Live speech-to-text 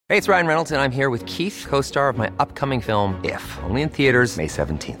Hey, it's Ryan Reynolds, and I'm here with Keith, co-star of my upcoming film, If, only in theaters May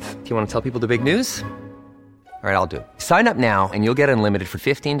 17th. Do you want to tell people the big news? All right, I'll do it. Sign up now and you'll get unlimited for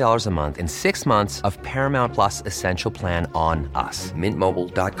 $15 a month and 6 months of Paramount Plus Essential Plan on us.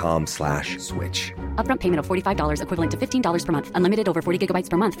 MintMobile.com/switch. Upfront payment of $45 equivalent to $15 per month. Unlimited over 40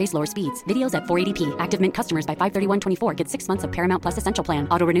 gigabytes per month. Face lower speeds. Videos at 480p. Active Mint customers by 531.24 get 6 months of Paramount Plus Essential Plan.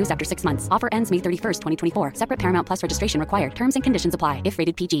 Auto renews after 6 months. Offer ends May 31st, 2024. Separate Paramount Plus registration required. Terms and conditions apply if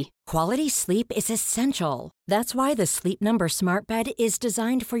rated PG. Quality sleep is essential. That's why the Sleep Number Smart Bed is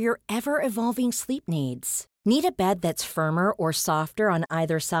designed for your ever-evolving sleep needs. Need a bed that's firmer or softer on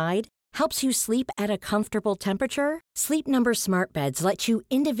either side? Helps you sleep at a comfortable temperature? Sleep Number Smart Beds let you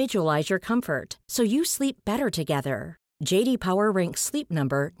individualize your comfort so you sleep better together. J.D. Power ranks Sleep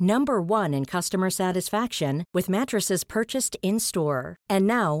Number number 1 in customer satisfaction with mattresses purchased in-store. And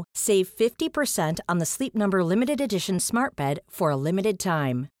now, save 50% on the Sleep Number Limited Edition Smart Bed for a limited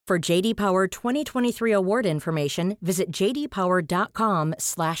time. For J.D. Power 2023 award information, visit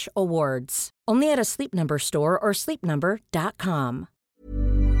jdpower.com/awards. Only at a Sleep Number store or sleepnumber.com.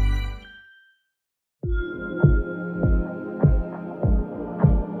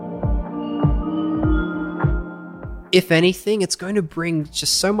 If anything, it's going to bring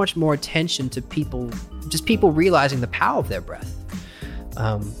just so much more attention to people, just people realizing the power of their breath.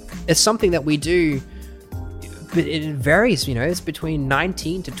 It's something that we do, but it varies, it's between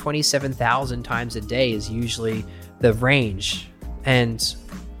 19 to 27,000 times a day is usually the range. And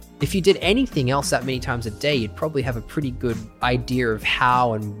if you did anything else that many times a day, you'd probably have a pretty good idea of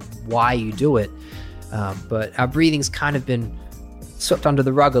how and why you do it. But our breathing's kind of been swept under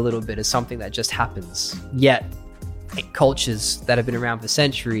the rug a little bit as something that just happens. Yet, cultures that have been around for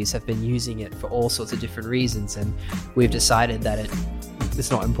centuries have been using it for all sorts of different reasons, and we've decided that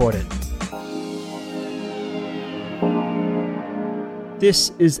it's not important.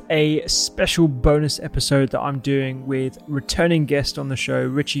 This is a special bonus episode that I'm doing with returning guest on the show,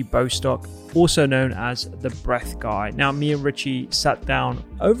 Richie Bostock, also known as the Breath Guy. Now, me and Richie sat down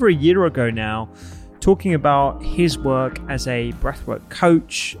over a year ago now, talking about his work as a breathwork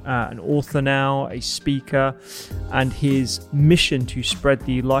coach, an author now, a speaker, and his mission to spread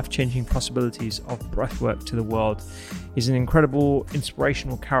the life-changing possibilities of breathwork to the world. He's an incredible,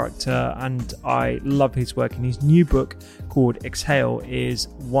 inspirational character, and I love his work. And his new book called Exhale is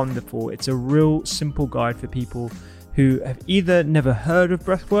wonderful. It's a real simple guide for people who have either never heard of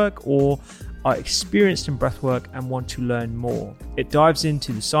breathwork or are experienced in breathwork and want to learn more. It dives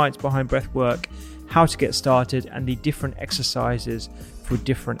into the science behind breathwork, how to get started, and the different exercises for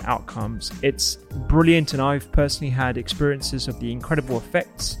different outcomes. It's brilliant, and I've personally had experiences of the incredible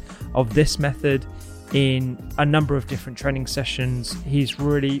effects of this method in a number of different training sessions. He's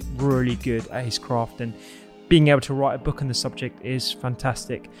really, really good at his craft, and being able to write a book on the subject is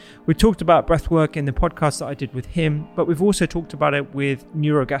fantastic. We talked about breathwork in the podcast that I did with him, but we've also talked about it with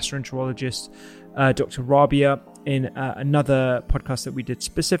neurogastroenterologist Dr. Rabia in another podcast that we did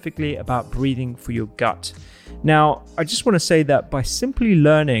specifically about breathing for your gut. Now, I just want to say that by simply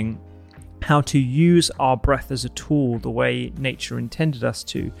learning how to use our breath as a tool the way nature intended us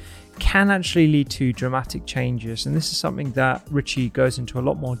to, can actually lead to dramatic changes. And this is something that Richie goes into a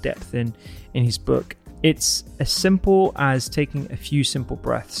lot more depth in his book. It's as simple as taking a few simple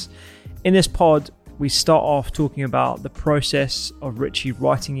breaths. In this pod, we start off talking about the process of Richie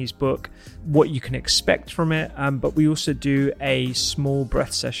writing his book, what you can expect from it, but we also do a small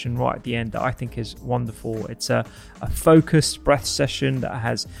breath session right at the end that I think is wonderful. It's a focused breath session that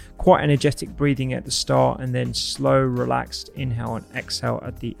has quite energetic breathing at the start and then slow, relaxed inhale and exhale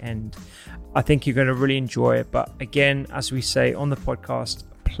at the end. I think you're going to really enjoy it, but again, as we say on the podcast,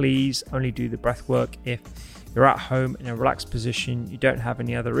 please only do the breath work if you're at home in a relaxed position, you don't have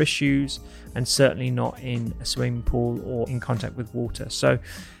any other issues, and certainly not in a swimming pool or in contact with water. So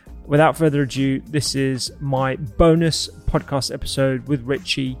without further ado, this is my bonus podcast episode with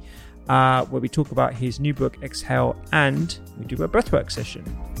Richie, where we talk about his new book, Exhale, and we do a breathwork session.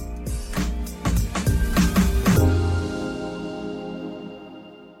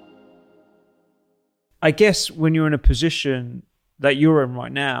 I guess when you're in a position that you're in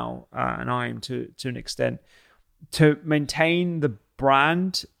right now, and I am to an extent, to maintain the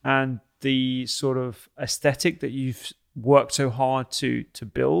brand and the sort of aesthetic that you've worked so hard to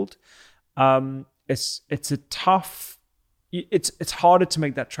build, it's a tough. It's harder to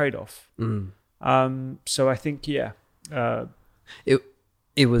make that trade-off. So I think it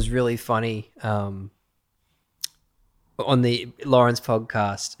was really funny on the Lawrence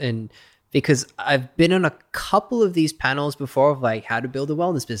podcast, and because I've been on a couple of these panels before of like how to build a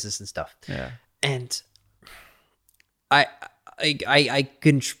wellness business and stuff. Yeah. And I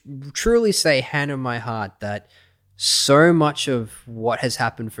can truly say, hand on my heart, that so much of what has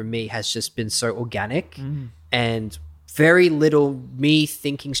happened for me has just been so organic and very little me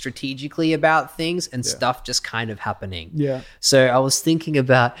thinking strategically about things and stuff just kind of happening. Yeah. So I was thinking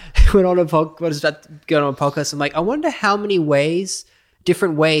about when I was about to go on a podcast, I'm like, I wonder how many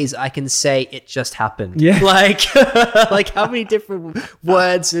different ways I can say it just happened. Yeah. Like how many different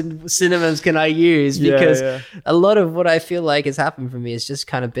words and synonyms can I use? Because a lot of what I feel like has happened for me has just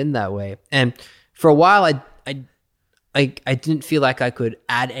kind of been that way. And for a while, I didn't feel like I could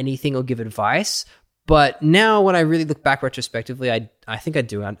add anything or give advice. But now when I really look back retrospectively, I think I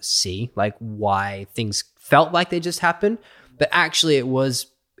do see like why things felt like they just happened. But actually it was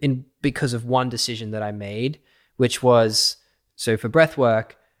because of one decision that I made, which was, so for breath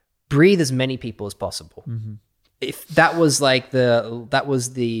work, breathe as many people as possible. Mm-hmm. If that was like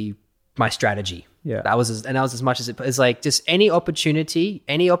my strategy. Yeah. That was as much as it is, like just any opportunity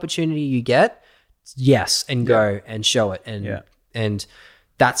you get, yes, and go and show it. And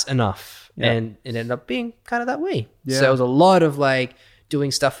that's enough. Yeah. And it ended up being kind of that way. Yeah. So it was a lot of like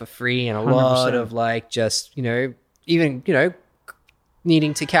doing stuff for free and a 100%. Lot of like just, even,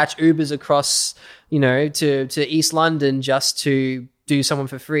 needing to catch Ubers across, to East London just to do someone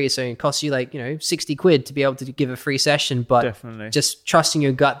for free. So it costs you like, 60 quid to be able to give a free session, but definitely just trusting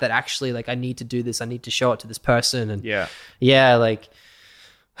your gut that actually like I need to do this. I need to show it to this person. And like,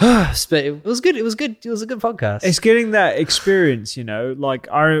 but it was good. It was good. It was a good podcast. It's getting that experience, like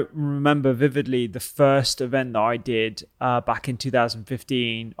I remember vividly the first event that I did back in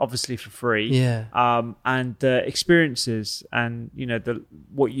 2015, obviously for free. Yeah. And the experiences and,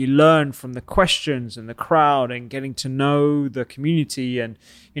 what you learn from the questions and the crowd and getting to know the community and,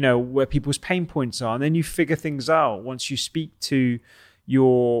 where people's pain points are. And then you figure things out once you speak to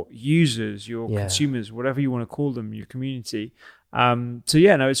your users, your consumers, whatever you want to call them, your community.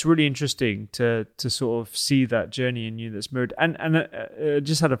 It's really interesting to sort of see that journey in you that's mirrored. And I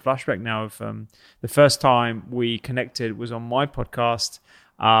just had a flashback now of the first time we connected was on my podcast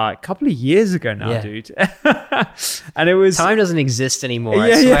a couple of years ago now, dude. And it was... Time doesn't exist anymore,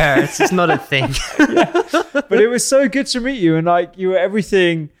 I swear. Yeah. It's just not a thing. But it was so good to meet you, and like you were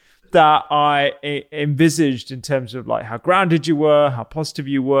everything that I envisaged in terms of like how grounded you were, how positive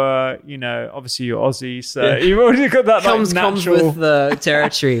you were. Obviously you're Aussie, so you've already got that comes with the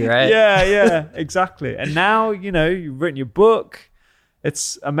territory, right? yeah, exactly. And now you've written your book.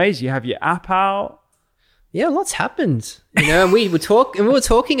 It's amazing. You have your app out. Yeah, lots happened. And we were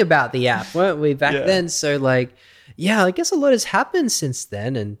talking about the app, weren't we, back then? So like, I guess a lot has happened since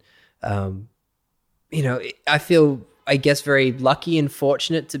then, and I feel, I guess, very lucky and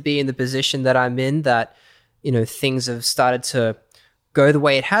fortunate to be in the position that I'm in, that, things have started to go the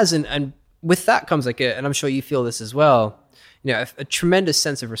way it has. And with that comes like and I'm sure you feel this as well, a tremendous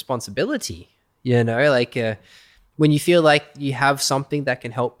sense of responsibility, when you feel like you have something that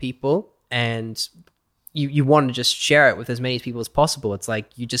can help people and you want to just share it with as many people as possible. It's like,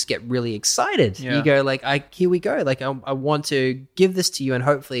 you just get really excited. Yeah. You go like, here we go. Like, I want to give this to you and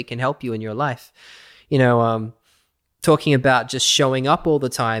hopefully it can help you in your life. Talking about just showing up all the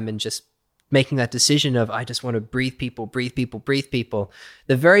time and just making that decision of, I just want to breathe people.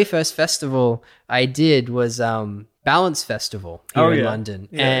 The very first festival I did was Balance Festival here in London.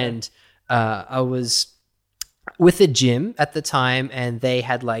 Yeah. And I was with a gym at the time, and they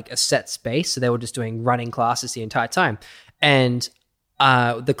had like a set space. So they were just doing running classes the entire time. And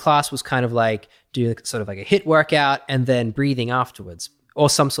the class was kind of like doing sort of like a HIIT workout and then breathing afterwards,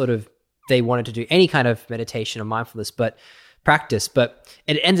 or some sort of, they wanted to do any kind of meditation or mindfulness practice, but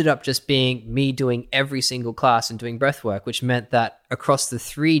it ended up just being me doing every single class and doing breath work, which meant that across the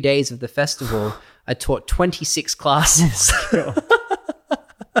 3 days of the festival, I taught 26 classes.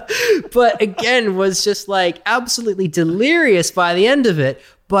 But again, was just like absolutely delirious by the end of it,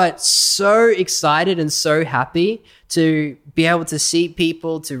 but so excited and so happy to be able to see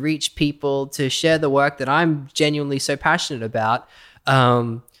people, to reach people, to share the work that I'm genuinely so passionate about.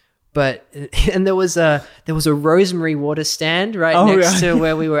 And there was a rosemary water stand right next to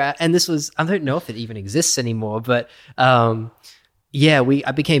where we were at, and this was, I don't know if it even exists anymore, but I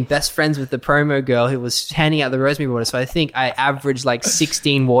became best friends with the promo girl who was handing out the rosemary water. So I think I averaged like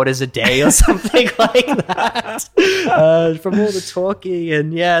 16 waters a day or something like that from all the talking.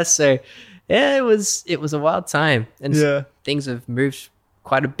 And it was a wild time, and things have moved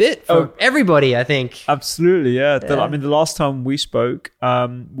quite a bit for everybody, I think. Absolutely, yeah. I mean, the last time we spoke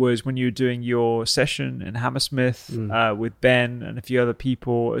was when you were doing your session in Hammersmith with Ben and a few other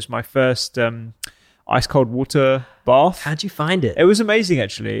people. It was my first ice cold water bath. How'd you find it? It was amazing,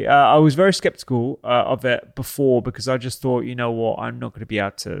 actually. I was very skeptical of it before because I just thought, you know what, I'm not going to be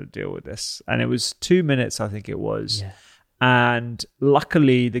able to deal with this. And it was 2 minutes, I think it was. Yeah. And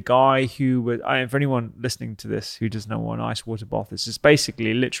luckily, the guy who was, for anyone listening to this who doesn't know what an ice water bath is, it's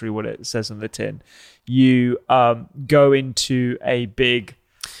basically literally what it says on the tin. You go into a big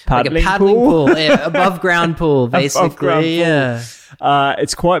paddling pool. Yeah, above ground pool, basically. Above ground pool.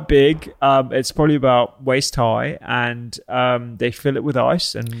 It's quite big. It's probably about waist high, and they fill it with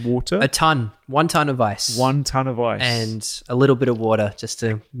ice and water. 1 ton of ice. 1 ton of ice. And a little bit of water just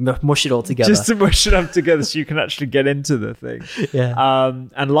to mush it all together. Just to mush it up together so you can actually get into the thing. Yeah.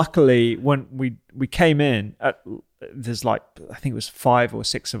 And luckily, when we came in, there's like, I think it was 5 or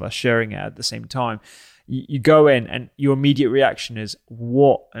 6 of us sharing it at the same time. You go in and your immediate reaction is,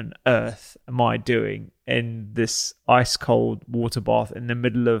 what on earth am I doing in this ice cold water bath in the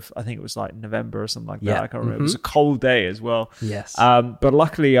middle of, I think it was like November or something like that. I can't remember. It was a cold day as well. Yes. But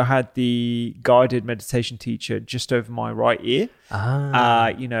luckily I had the guided meditation teacher just over my right ear.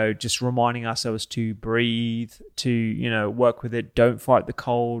 Just reminding ourselves to breathe, to, work with it. Don't fight the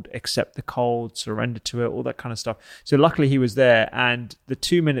cold, accept the cold, surrender to it, all that kind of stuff. So luckily he was there, and the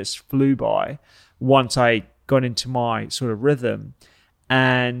 2 minutes flew by once I got into my sort of rhythm.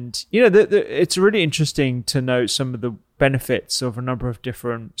 And, it's really interesting to note some of the benefits of a number of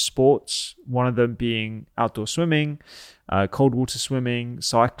different sports, one of them being outdoor swimming, cold water swimming,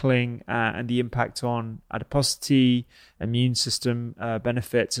 cycling, and the impact on adiposity, immune system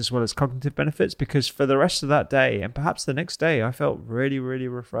benefits, as well as cognitive benefits, because for the rest of that day, and perhaps the next day, I felt really, really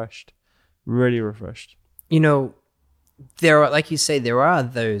refreshed. Really refreshed. There are, like you say, there are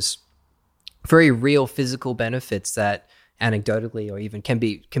those very real physical benefits that anecdotally or even can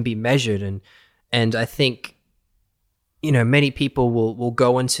be measured, and I think many people will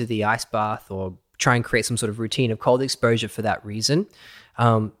go into the ice bath or try and create some sort of routine of cold exposure for that reason.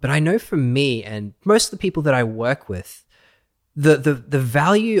 But I know for me and most of the people that I work with, the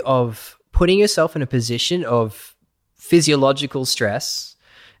value of putting yourself in a position of physiological stress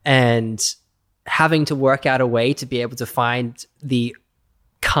and having to work out a way to be able to find the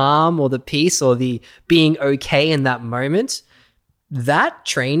calm or the peace or the being okay in that moment, that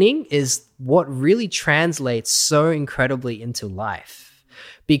training is what really translates so incredibly into life.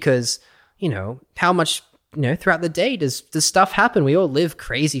 Because, how much, throughout the day does stuff happen? We all live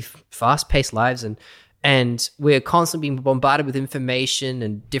crazy, fast-paced lives, and we're constantly being bombarded with information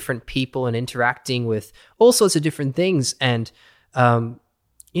and different people and interacting with all sorts of different things. And,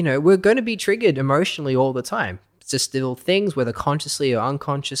 we're going to be triggered emotionally all the time. Just little things, whether consciously or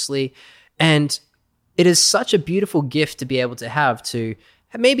unconsciously. And it is such a beautiful gift to be able to have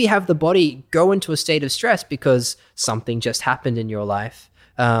maybe have the body go into a state of stress because something just happened in your life.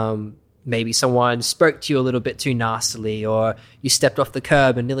 Maybe someone spoke to you a little bit too nastily, or you stepped off the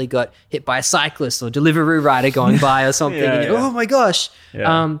curb and nearly got hit by a cyclist or Deliveroo rider going by or something. Oh my gosh.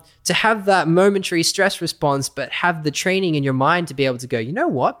 Yeah. To have that momentary stress response, but have the training in your mind to be able to go, you know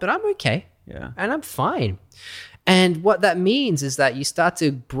what, but I'm okay. Yeah. And I'm fine. And what that means is that you start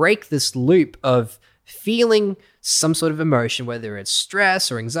to break this loop of feeling some sort of emotion, whether it's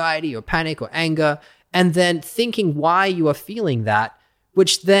stress or anxiety or panic or anger, and then thinking why you are feeling that,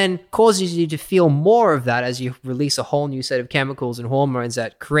 which then causes you to feel more of that as you release a whole new set of chemicals and hormones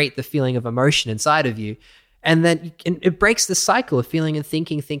that create the feeling of emotion inside of you. And then it breaks the cycle of feeling and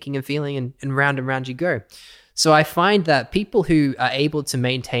thinking and feeling, and round you go. So I find that people who are able to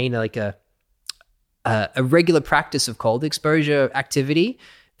maintain like a regular practice of cold exposure activity,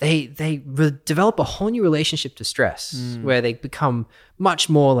 they develop a whole new relationship to stress, where they become much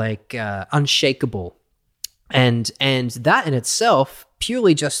more like unshakable. And that in itself,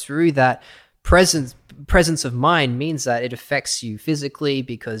 purely just through that presence of mind, means that it affects you physically,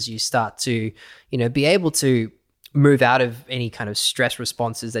 because you start to, be able to move out of any kind of stress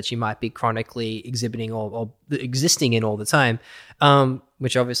responses that you might be chronically exhibiting or existing in all the time,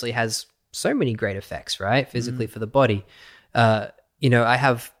 which obviously has so many great effects, right? Physically for the body. I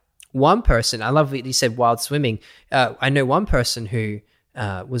have one person, I love what you said, wild swimming. I know one person who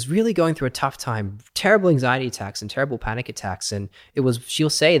was really going through a tough time, terrible anxiety attacks and terrible panic attacks. And she'll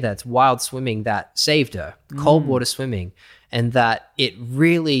say that it's wild swimming that saved her, cold water swimming. And that it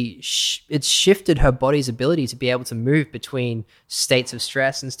really, it shifted her body's ability to be able to move between states of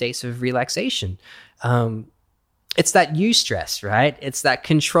stress and states of relaxation. It's that eustress, right? It's that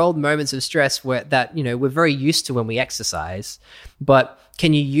controlled moments of stress we're very used to when we exercise. But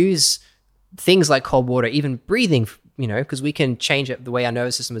can you use things like cold water, even breathing, because we can change it, the way our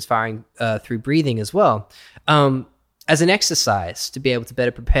nervous system is firing through breathing as well, as an exercise to be able to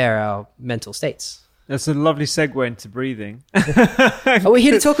better prepare our mental states? That's a lovely segue into breathing. Are we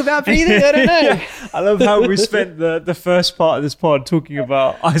here to talk about breathing? I don't know. Yeah. I love how we spent the first part of this pod talking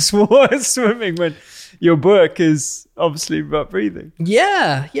about ice water swimming when your book is obviously about breathing.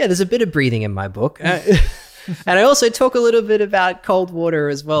 Yeah, there's a bit of breathing in my book. And I also talk a little bit about cold water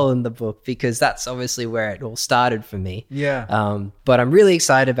as well in the book, because that's obviously where it all started for me. Yeah. But I'm really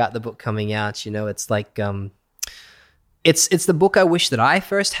excited about the book coming out. You know, it's like, it's the book I wish that I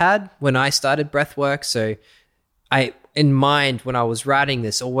first had when I started breathwork. So in mind, when I was writing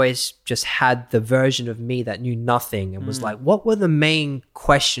this, always just had the version of me that knew nothing and was like, what were the main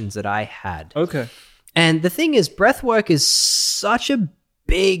questions that I had? Okay. And the thing is, breathwork is such a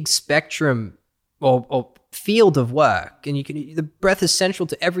big spectrum or field of work, and the breath is central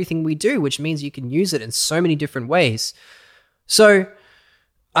to everything we do, which means you can use it in so many different ways. So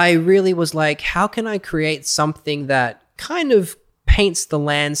I really was like, how can I create something that kind of paints the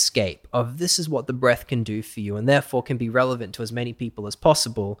landscape of this is what the breath can do for you, and therefore can be relevant to as many people as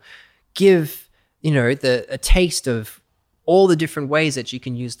possible, give a taste of all the different ways that you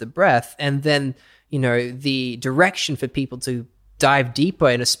can use the breath, and then the direction for people to dive deeper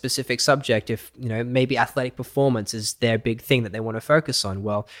in a specific subject. If maybe athletic performance is their big thing that they want to focus on,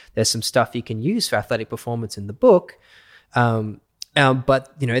 well, there's some stuff you can use for athletic performance in the book,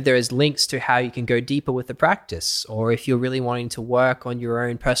 but there is links to how you can go deeper with the practice. Or if you're really wanting to work on your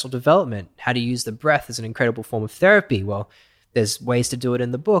own personal development, how to use the breath as an incredible form of therapy, well, there's ways to do it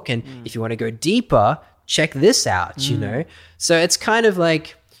in the book. And if you want to go deeper, check this out. So it's kind of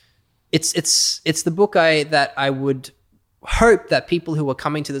like it's the book that I would hope that people who are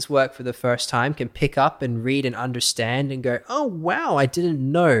coming to this work for the first time can pick up and read and understand and go, oh, wow, I didn't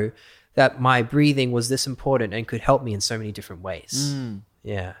know that my breathing was this important and could help me in so many different ways.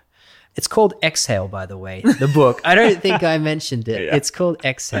 Yeah. It's called Exhale, by the way, the book. I don't think I mentioned it. Yeah. It's called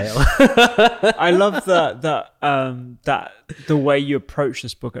Exhale. I love that the way you approach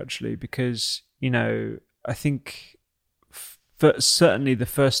this book, actually, because, I think certainly the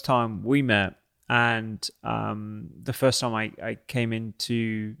first time we met, and the first time I came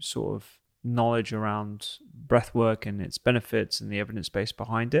into sort of knowledge around breathwork and its benefits and the evidence base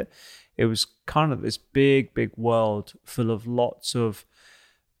behind it, it was kind of this big, big world full of lots of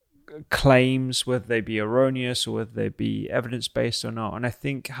claims, whether they be erroneous or whether they be evidence-based or not. And I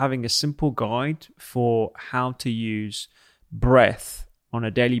think having a simple guide for how to use breath on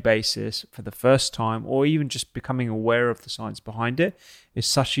a daily basis for the first time, or even just becoming aware of the science behind it, is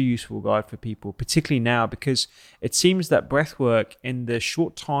such a useful guide for people, particularly now, because it seems that breathwork in the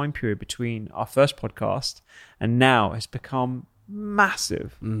short time period between our first podcast and now has become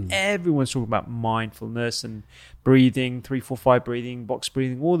massive. Everyone's talking about mindfulness and breathing, 3-4-5 breathing, box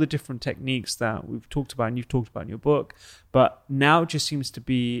breathing, all the different techniques that we've talked about and you've talked about in your book. But now it just seems to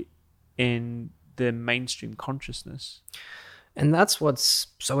be in the mainstream consciousness. And that's what's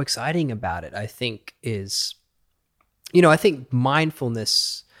so exciting about it, I think, is, I think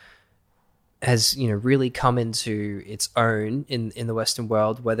mindfulness has, really come into its own in the Western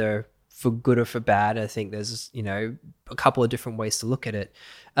world, whether for good or for bad. I think there's, a couple of different ways to look at it.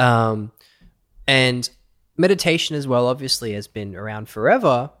 And meditation as well, obviously, has been around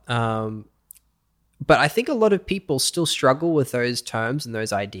forever. But I think a lot of people still struggle with those terms and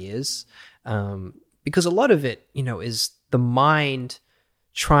those ideas, because a lot of it, is the mind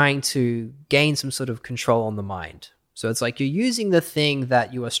trying to gain some sort of control on the mind. So it's like you're using the thing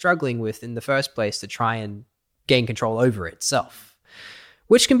that you are struggling with in the first place to try and gain control over itself,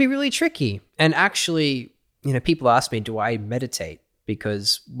 which can be really tricky. And actually, people ask me, do I meditate?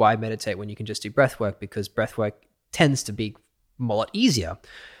 Because why meditate when you can just do breath work? Because breath work tends to be a lot easier.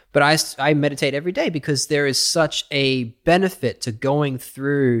 But I meditate every day because there is such a benefit to going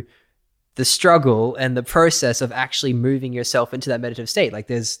through the struggle and the process of actually moving yourself into that meditative state. Like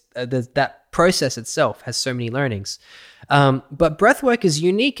there's that process itself has so many learnings. But breathwork is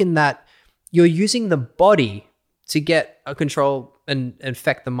unique in that you're using the body to get a control and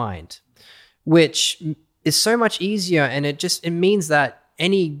affect the mind, which is so much easier. And it means that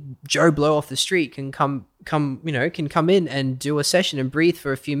any Joe Blow off the street can come in and do a session and breathe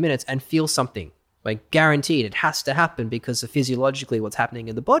for a few minutes and feel something. Like guaranteed, it has to happen because of physiologically what's happening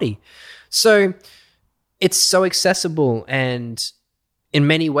in the body. So it's so accessible and in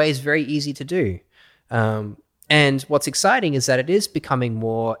many ways very easy to do. And what's exciting is that it is becoming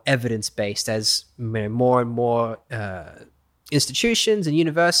more evidence-based as more and more institutions and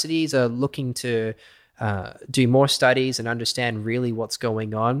universities are looking to do more studies and understand really what's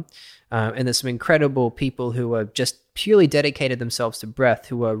going on. And there's some incredible people who are just purely dedicated themselves to breath,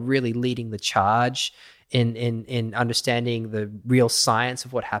 who are really leading the charge in understanding the real science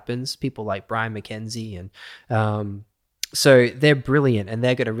of what happens. People like Brian McKenzie, and so they're brilliant, and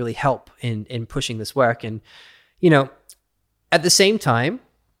they're going to really help in pushing this work. And at the same time,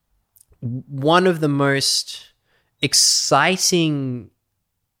 one of the most exciting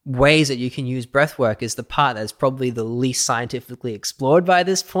ways that you can use breath work is the part that's probably the least scientifically explored by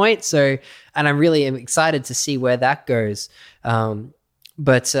this point. So, and I really am excited to see where that goes.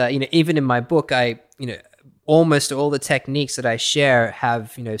 But even in my book, almost all the techniques that I share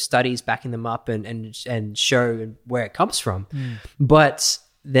have, studies backing them up and show where it comes from. But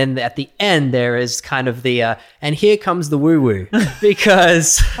then at the end, there is kind of the, and here comes the woo-woo,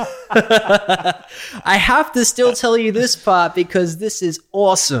 because I have to still tell you this part because this is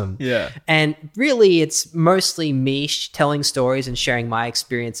awesome. Yeah. And really, it's mostly me telling stories and sharing my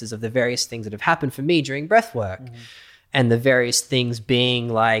experiences of the various things that have happened for me during breath work. And the various things being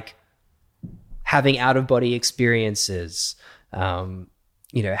like having out-of-body experiences, having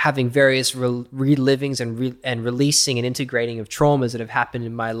various relivings and releasing and integrating of traumas that have happened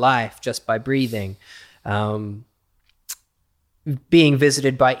in my life just by breathing, being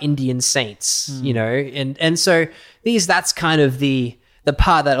visited by Indian saints, and so that's kind of the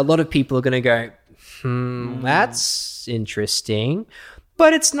part that a lot of people are going to go, that's interesting.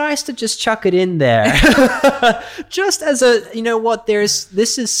 But it's nice to just chuck it in there, just as a,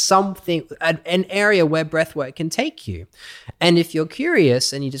 this is something, an area where breathwork can take you. And if you're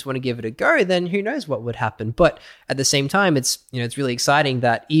curious and you just want to give it a go, then who knows what would happen. But at the same time, it's really exciting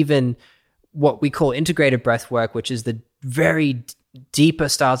that even what we call integrated breathwork, which is the very deeper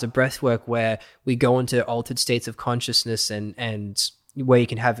styles of breathwork where we go into altered states of consciousness and where you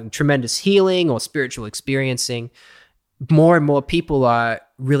can have tremendous healing or spiritual experiencing, more and more people are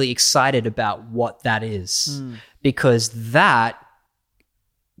really excited about what that is, because that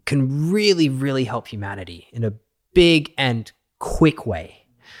can really, really help humanity in a big and quick way.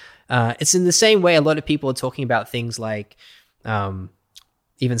 It's in the same way a lot of people are talking about things like even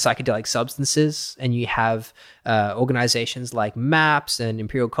psychedelic substances, and you have organizations like MAPS and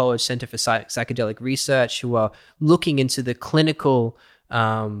Imperial College Center for Psychedelic Research who are looking into the clinical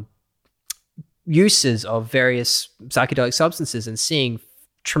uses of various psychedelic substances and seeing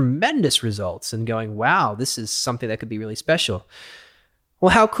tremendous results and going, wow, this is something that could be really special. Well,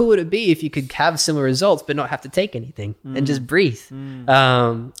 how cool would it be if you could have similar results but not have to take anything and just breathe?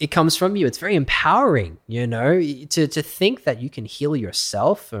 It comes from you. It's very empowering, to think that you can heal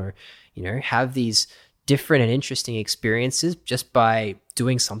yourself or, have these different and interesting experiences just by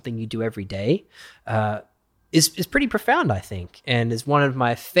doing something you do every day. Is pretty profound, I think, and is one of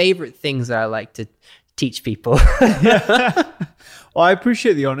my favorite things that I like to teach people. Well, I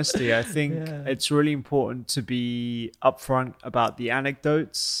appreciate the honesty. I think it's really important to be upfront about the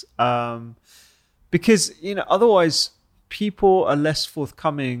anecdotes, because otherwise people are less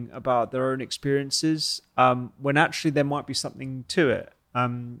forthcoming about their own experiences, when actually there might be something to it.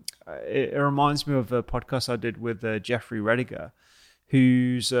 It reminds me of a podcast I did with Jeffrey Rediger,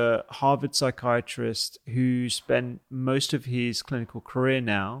 who's a Harvard psychiatrist who spent most of his clinical career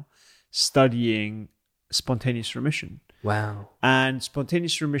now studying spontaneous remission. Wow. And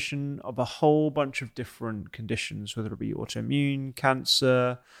spontaneous remission of a whole bunch of different conditions, whether it be autoimmune,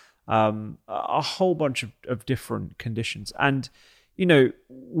 cancer, a whole bunch of different conditions. And,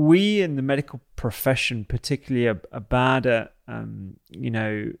 we in the medical profession particularly are bad at,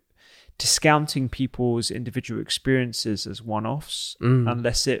 discounting people's individual experiences as one-offs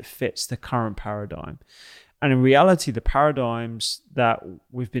unless it fits the current paradigm. And in reality, the paradigms that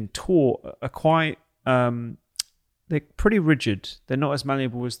we've been taught are quite, they're pretty rigid. They're not as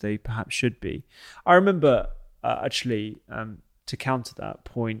malleable as they perhaps should be. I remember to counter that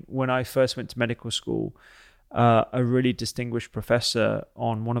point, when I first went to medical school, a really distinguished professor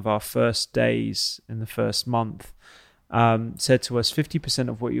on one of our first days in the first month said to us, 50%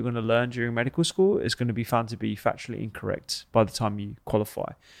 of what you're going to learn during medical school is going to be found to be factually incorrect by the time you qualify.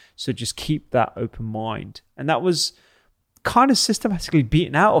 So just keep that open mind. And that was kind of systematically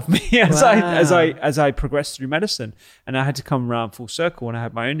beaten out of me as I progressed through medicine. And I had to come around full circle when I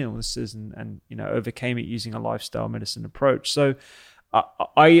had my own illnesses and overcame it using a lifestyle medicine approach. So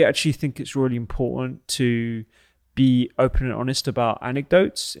I actually think it's really important to be open and honest about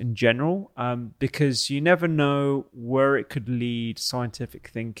anecdotes in general, because you never know where it could lead scientific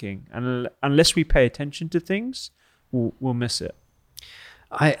thinking. And unless we pay attention to things, we'll miss it.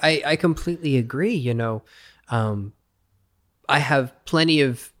 I completely agree. I have plenty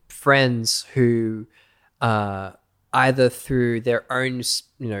of friends who either through their own,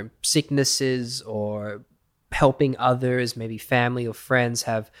 sicknesses or helping others, maybe family or friends,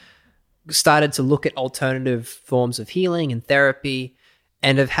 have started to look at alternative forms of healing and therapy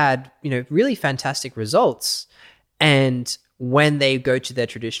and have had, really fantastic results. And when they go to their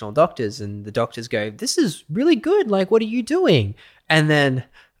traditional doctors and the doctors go, this is really good. Like, what are you doing? And then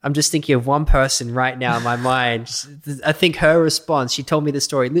I'm just thinking of one person right now in my mind. I think her response, she told me the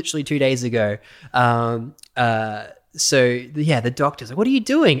story literally 2 days ago. The doctor's like, what are you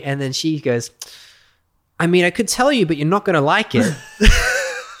doing? And then she goes, I mean, I could tell you, but you're not going to like it.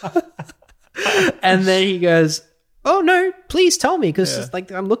 And then he goes, oh no, please tell me, because it's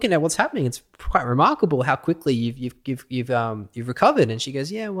like I'm looking at what's happening. It's quite remarkable how quickly you've recovered. And she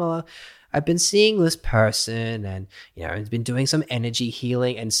goes, yeah, well, I've been seeing this person, and he's been doing some energy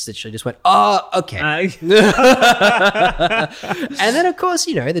healing, and literally just went, oh, okay. And then of course,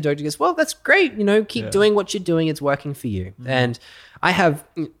 the doctor goes, well, that's great. Keep doing what you're doing. It's working for you. Mm-hmm. And I have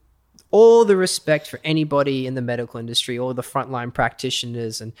all the respect for anybody in the medical industry, all the frontline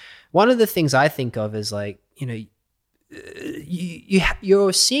practitioners. And one of the things I think of is like,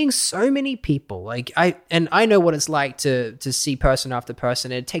 you're seeing so many people. Like I know what it's like to see person after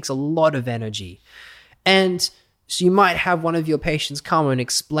person. It takes a lot of energy. And so you might have one of your patients come and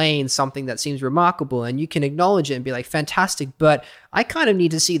explain something that seems remarkable, and you can acknowledge it and be like, fantastic, but I kind of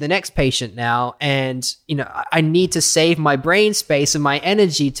need to see the next patient now. And, I need to save my brain space and my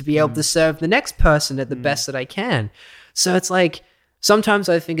energy to be able to serve the next person at the best that I can. So it's like, sometimes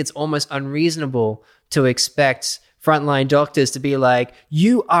I think it's almost unreasonable to expect frontline doctors to be like,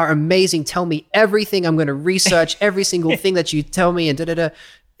 you are amazing. Tell me everything. I'm going to research every single thing that you tell me, and da-da-da.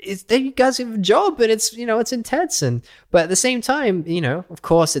 You guys have a job, and it's, it's intense. But at the same time, of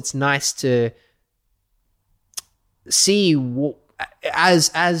course, it's nice to see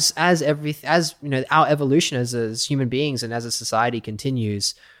as our evolution as human beings and as a society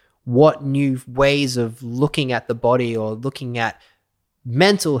continues, what new ways of looking at the body or looking at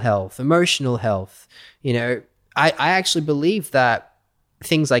mental health, emotional health. I actually believe that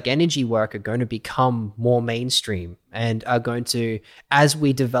things like energy work are going to become more mainstream, and are going to, as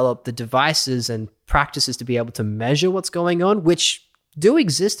we develop the devices and practices to be able to measure what's going on, which do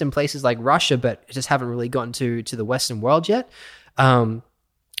exist in places like Russia, but just haven't really gotten to the Western world yet.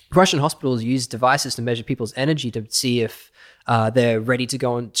 Russian hospitals use devices to measure people's energy to see if they're ready to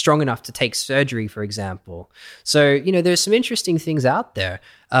go and strong enough to take surgery, for example. So, there's some interesting things out there.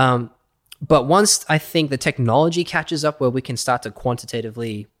 But once I think the technology catches up where we can start to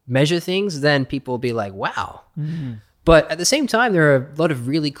quantitatively measure things, then people will be like, wow. Mm. But at the same time, there are a lot of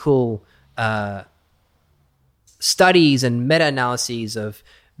really cool studies and meta-analyses of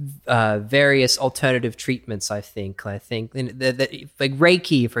various alternative treatments, I think. Like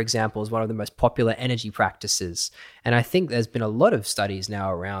Reiki, for example, is one of the most popular energy practices. And I think there's been a lot of studies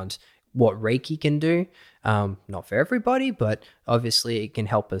now around what Reiki can do. Not for everybody, but obviously it can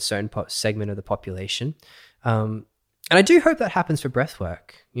help a certain segment of the population. And I do hope that happens for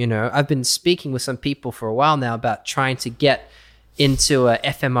breathwork. I've been speaking with some people for a while now about trying to get into a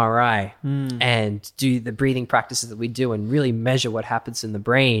fMRI and do the breathing practices that we do and really measure what happens in the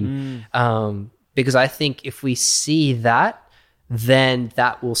brain. Because I think if we see that, then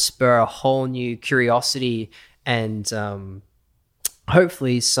that will spur a whole new curiosity and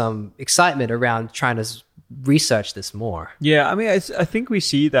hopefully some excitement around trying to research this more. Yeah, I mean, I think we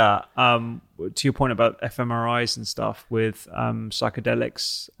see that, to your point about fMRIs and stuff, with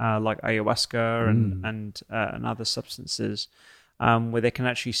psychedelics like ayahuasca and other substances, where they can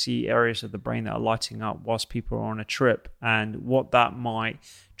actually see areas of the brain that are lighting up whilst people are on a trip, and what that might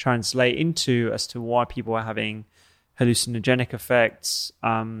translate into as to why people are having hallucinogenic effects,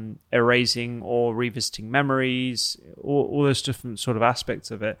 erasing or revisiting memories, all those different sort of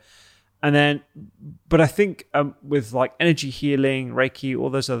aspects of it. And then, but I think with like energy healing, Reiki, all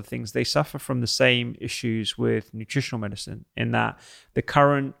those other things, they suffer from the same issues with nutritional medicine, in that the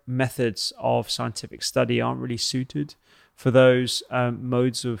current methods of scientific study aren't really suited for those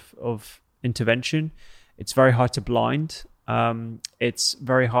modes of intervention. It's very hard to blind. It's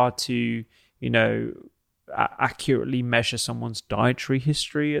very hard to, accurately measure someone's dietary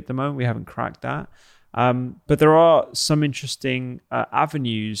history at the moment. We haven't cracked that. But there are some interesting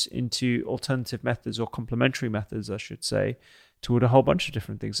avenues into alternative methods, or complementary methods, I should say, toward a whole bunch of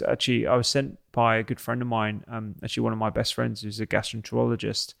different things. Actually, I was sent by a good friend of mine, actually one of my best friends, who's a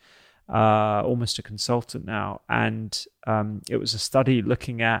gastroenterologist, almost a consultant now. And it was a study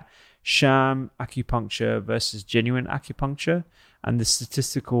looking at sham acupuncture versus genuine acupuncture, and the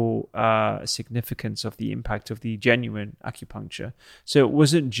statistical significance of the impact of the genuine acupuncture. So it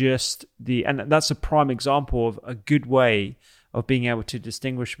wasn't just and that's a prime example of a good way of being able to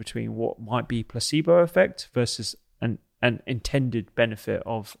distinguish between what might be placebo effect versus an intended benefit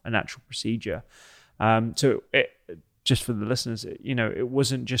of an actual procedure. Just for the listeners, it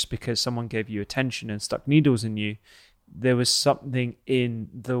wasn't just because someone gave you attention and stuck needles in you. There was something in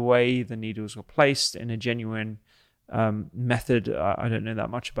the way the needles were placed in a genuine method. I don't know that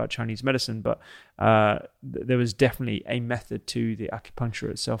much about Chinese medicine, but there was definitely a method to the acupuncture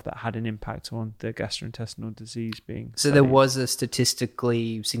itself that had an impact on the gastrointestinal disease being studied. There was a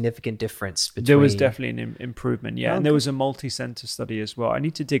statistically significant difference between... There was definitely an improvement, yeah. Okay. And there was a multi-center study as well. I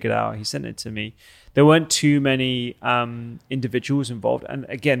need to dig it out. He sent it to me. There weren't too many individuals involved, and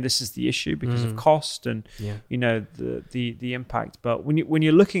again, this is the issue because of cost and the impact. But when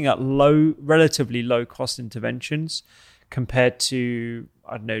you're looking at relatively low cost interventions compared to,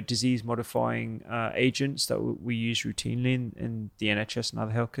 I don't know, disease-modifying agents that we use routinely in the NHS and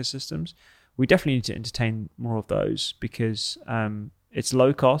other healthcare systems, we definitely need to entertain more of those because it's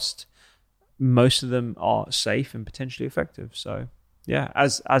low cost. Most of them are safe and potentially effective. So, yeah,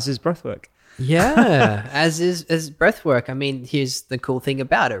 as is breathwork. Yeah, as breath work. I mean, here's the cool thing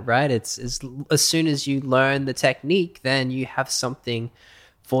about it, right? It's as soon as you learn the technique, then you have something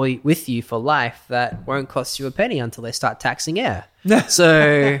with you for life that won't cost you a penny until they start taxing air.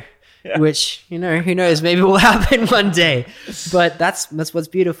 So, which who knows, maybe will happen one day. But that's what's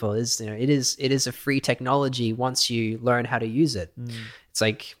beautiful is it is a free technology once you learn how to use it. It's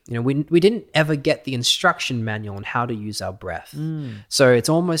like, we didn't ever get the instruction manual on how to use our breath. So it's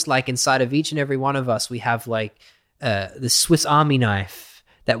almost like inside of each and every one of us, we have like the Swiss Army knife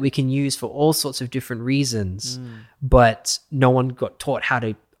that we can use for all sorts of different reasons, but no one got taught how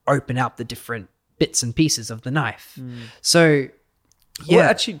to open up the different bits and pieces of the knife. So... yeah, well,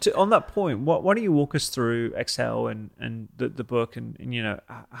 actually, on that point, why don't you walk us through Exhale and the book and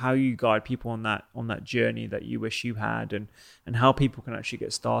how you guide people on that journey that you wish you had and how people can actually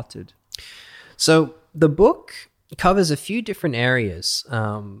get started? So the book covers a few different areas.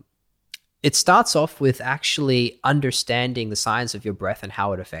 It starts off with actually understanding the science of your breath and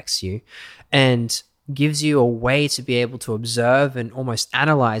how it affects you, and gives you a way to be able to observe and almost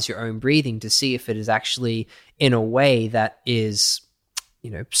analyze your own breathing to see if it is actually in a way that is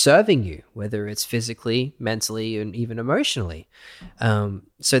serving you, whether it's physically, mentally, and even emotionally.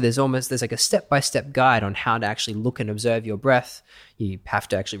 So there's like a step-by-step guide on how to actually look and observe your breath. You have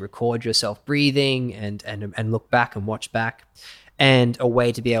to actually record yourself breathing and look back and watch back, and a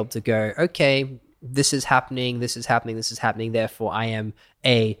way to be able to go, okay, this is happening, this is happening, this is happening, therefore I am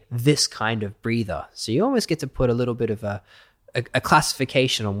this kind of breather. So you almost get to put a little bit of a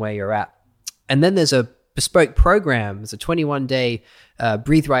classification on where you're at. And then there's a bespoke program. It's a 21-day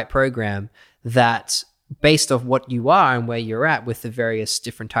Breathe Right program that, based off what you are and where you're at with the various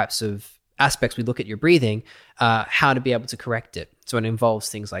different types of aspects we look at your breathing, how to be able to correct it. So it involves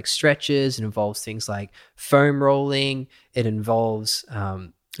things like stretches, it involves things like foam rolling, it involves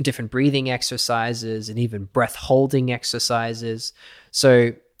different breathing exercises and even breath holding exercises.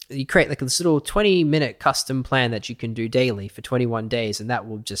 So you create like this little 20-minute custom plan that you can do daily for 21 days, and that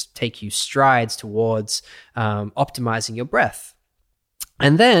will just take you strides towards optimizing your breath.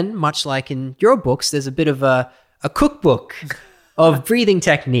 And then, much like in your books, there's a bit of a cookbook of breathing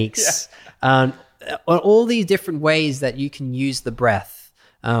techniques on all these different ways that you can use the breath.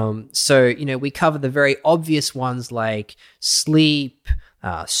 So, we cover the very obvious ones like sleep,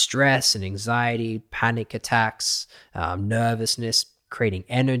 stress and anxiety, panic attacks, nervousness, creating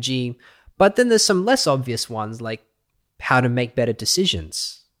energy. But then there's some less obvious ones like how to make better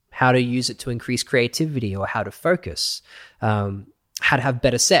decisions, how to use it to increase creativity or how to focus, how to have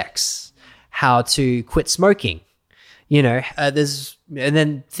better sex, how to quit smoking. And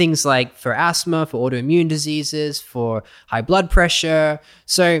then things like for asthma, for autoimmune diseases, for high blood pressure.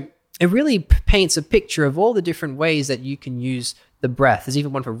 So it really paints a picture of all the different ways that you can use the breath. There's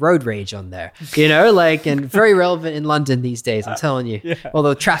even one for road rage on there, and very relevant in London these days, I'm telling you. Yeah.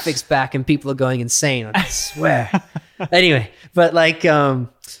 Although traffic's back and people are going insane, I swear. Anyway, but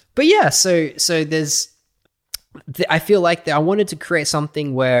yeah, so there's, I feel like I wanted to create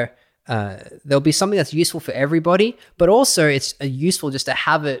something where there'll be something that's useful for everybody, but also it's useful just to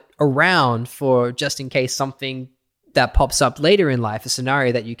have it around for just in case something that pops up later in life, a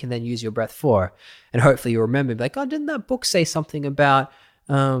scenario that you can then use your breath for. And hopefully you'll remember, like, oh, didn't that book say something about,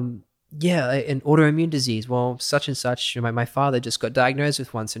 an autoimmune disease? Well, such and such, my father just got diagnosed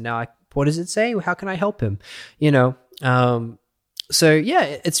with one. So now what does it say? How can I help him? So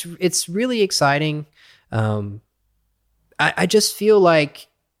yeah, it's really exciting. I just feel like,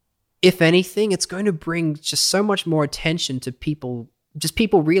 if anything, it's going to bring just so much more attention to people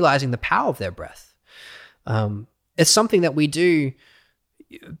realizing the power of their breath. It's something that we do,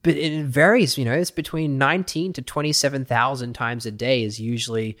 but it varies, it's between 19 to 27,000 times a day is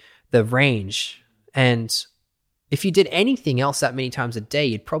usually the range. And if you did anything else that many times a day,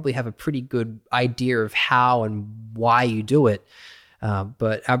 you'd probably have a pretty good idea of how and why you do it.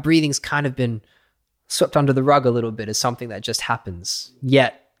 But our breathing's kind of been swept under the rug a little bit as something that just happens.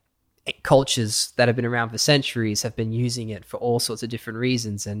 Yet cultures that have been around for centuries have been using it for all sorts of different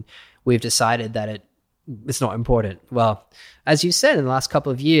reasons. And we've decided that it's not important. Well, as you said, in the last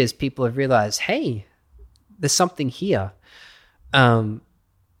couple of years, people have realized, hey, there's something here. And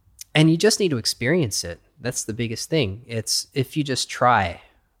you just need to experience it. That's the biggest thing. It's if you just try,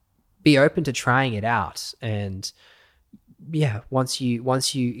 be open to trying it out. And yeah, once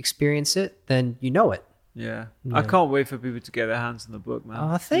you experience it, then you know it. Yeah. I can't wait for people to get their hands on the book, man.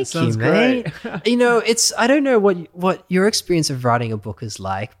 Oh, thank you, mate. I don't know what your experience of writing a book is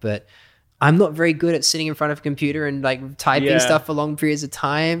like, but I'm not very good at sitting in front of a computer and like typing stuff for long periods of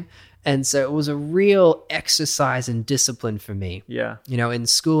time. And so it was a real exercise in discipline for me. Yeah. In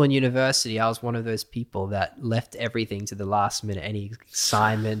school and university, I was one of those people that left everything to the last minute, any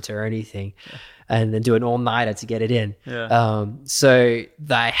assignment or anything, and then do an all-nighter to get it in. Yeah. So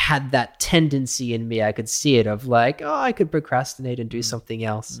I had that tendency in me. I could see it of like, I could procrastinate and do something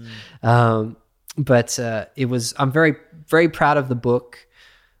else. But I'm very, very proud of the book.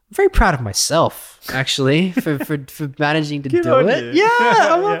 I'm very proud of myself, actually, for managing to do it. Yeah,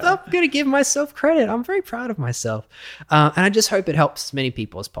 I'm going to give myself credit. I'm very proud of myself. And I just hope it helps as many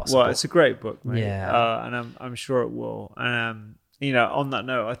people as possible. Well, it's a great book, mate. Yeah. And I'm sure it will. And, on that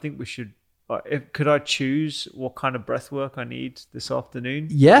note, I think we should, could I choose what kind of breath work I need this afternoon?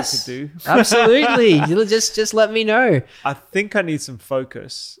 Yes, do? Absolutely. You'll just let me know. I think I need some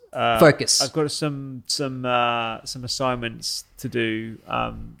focus. I've got some assignments to do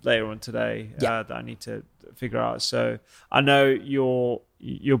later on today that I need to figure out. So I know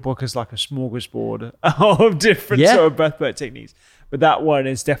your book is like a smorgasbord of different sort of breathwork techniques, but that one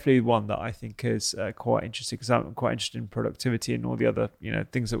is definitely one that I think is quite interesting because I'm quite interested in productivity and all the other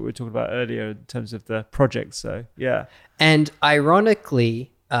things that we were talking about earlier in terms of the project. So yeah, and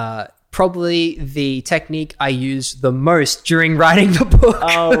ironically, probably the technique I used the most during writing the book.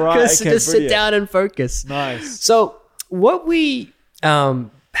 Oh, right. Because to sit down and focus. Nice. So what we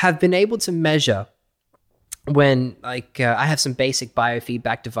have been able to measure when I have some basic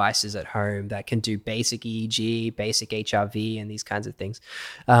biofeedback devices at home that can do basic EEG, basic HRV, and these kinds of things,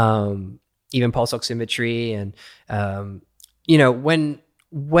 even pulse oximetry. And,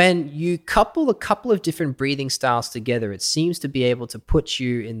 when you couple a couple of different breathing styles together, it seems to be able to put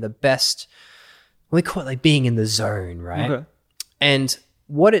you in the best, we call it like being in the zone, right? Okay. And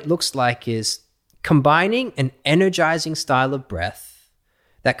what it looks like is combining an energizing style of breath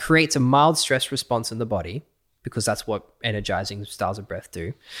that creates a mild stress response in the body, because that's what energizing styles of breath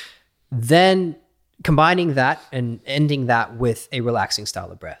do. Then combining that and ending that with a relaxing style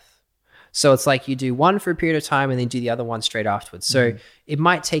of breath. So it's like you do one for a period of time and then do the other one straight afterwards. So it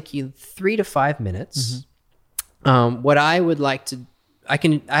might take you 3 to 5 minutes. What I would like to, I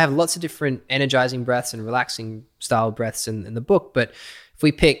have lots of different energizing breaths and relaxing style breaths in the book, but if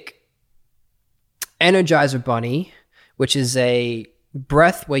we pick Energizer Bunny, which is a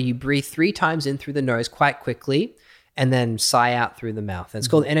breath where you breathe 3 times in through the nose quite quickly and then sigh out through the mouth. And it's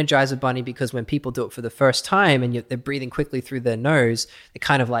called Energizer Bunny because when people do it for the first time and they're breathing quickly through their nose, they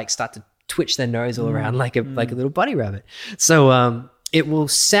kind of like start to twitch their nose all around like a little bunny rabbit. So it will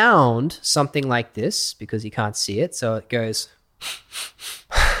sound something like this because you can't see it. So it goes...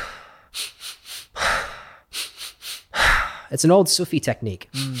 It's an old Sufi technique.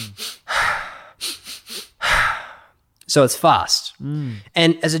 So it's fast.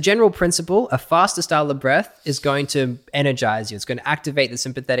 And as a general principle, a faster style of breath is going to energize you. It's going to activate the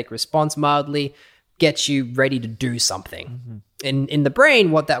sympathetic response mildly, get you ready to do something. And in the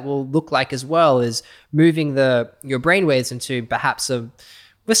brain, what that will look like as well is moving your brain waves into perhaps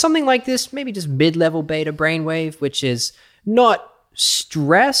with something like this, maybe just mid-level beta brainwave, which is not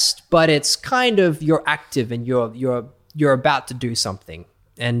stressed, but it's kind of you're active and you're about to do something.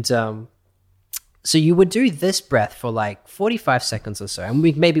 And so you would do this breath for like 45 seconds or so, and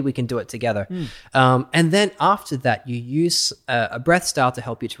maybe we can do it together. And then after that, you use a breath style to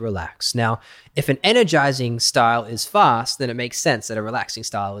help you to relax. Now, if an energizing style is fast, then it makes sense that a relaxing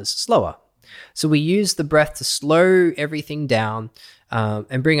style is slower. So we use the breath to slow everything down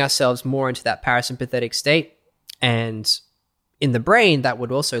and bring ourselves more into that parasympathetic state. And in the brain, that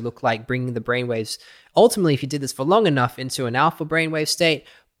would also look like bringing the brainwaves, ultimately, if you did this for long enough, into an alpha brainwave state.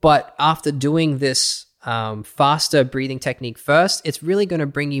 But after doing this faster breathing technique first, it's really going to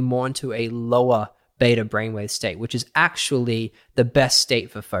bring you more into a lower beta brainwave state, which is actually the best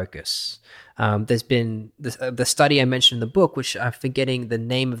state for focus. There's been the study I mentioned in the book, which I'm forgetting the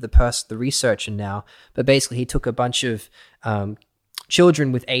name of the person, the researcher now, but basically he took a bunch of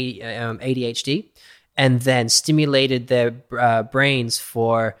children with ADHD and then stimulated their brains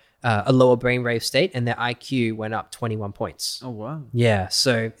for a lower brainwave state, and their IQ went up 21 points. Oh, wow. Yeah,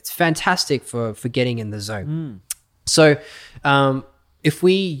 so it's fantastic for getting in the zone. So if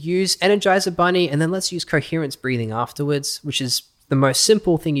we use Energizer Bunny, and then let's use coherence breathing afterwards, which is the most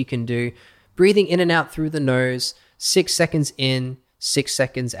simple thing you can do. Breathing in and out through the nose, 6 seconds in, 6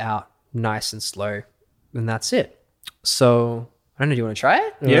 seconds out, nice and slow, and that's it. So, I don't know, do you want to try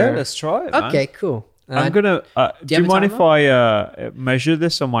it? Yeah, let's try it, man. Okay, cool. I'm gonna. Do you mind if I measure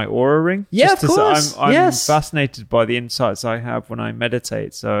this on my Aura ring? Yeah, of course. I'm fascinated by the insights I have when I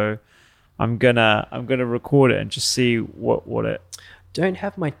meditate, so I'm gonna record it and just see what it. Don't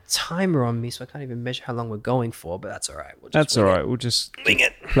have my timer on me, so I can't even measure how long we're going for. But that's all right. That's all right. We'll just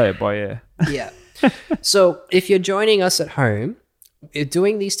play it by ear. Yeah. So if you're joining us at home, if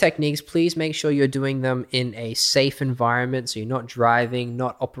doing these techniques, please make sure you're doing them in a safe environment. So you're not driving,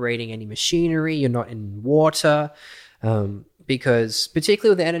 not operating any machinery, you're not in water, because particularly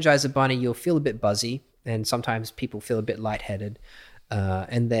with the Energizer Bunny, you'll feel a bit buzzy, and sometimes people feel a bit lightheaded.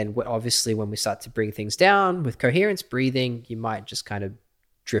 And then obviously when we start to bring things down with coherence breathing, you might just kind of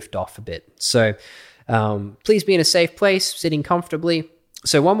drift off a bit. So please be in a safe place, sitting comfortably.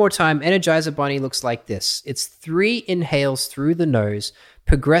 So one more time, Energizer Bunny looks like this. It's 3 inhales through the nose,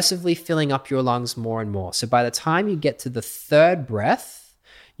 progressively filling up your lungs more and more. So by the time you get to the 3rd breath,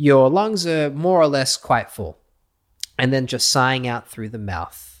 your lungs are more or less quite full. And then just sighing out through the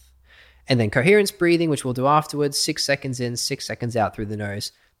mouth. And then coherence breathing, which we'll do afterwards, 6 seconds in, 6 seconds out through the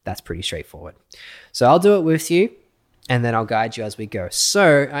nose. That's pretty straightforward. So I'll do it with you, and then I'll guide you as we go.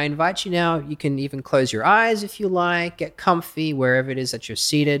 So I invite you now, you can even close your eyes if you like, get comfy wherever it is that you're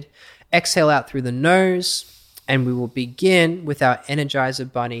seated. Exhale out through the nose, and we will begin with our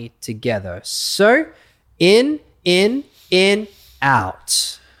Energizer Bunny together. So in,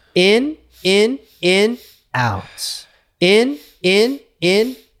 out. In, out. In,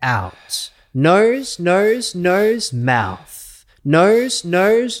 out. Nose, mouth. Nose,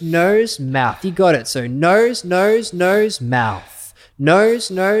 mouth. You got it. So nose, mouth.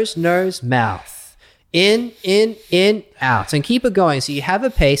 Nose, mouth. In, out. And keep it going. So you have a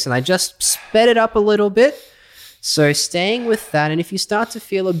pace, and I just sped it up a little bit. So staying with that, and if you start to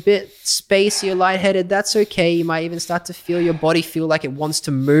feel a bit spacey or lightheaded, that's okay. You might even start to feel your body feel like it wants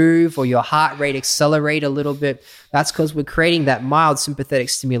to move, or your heart rate accelerate a little bit. That's because we're creating that mild sympathetic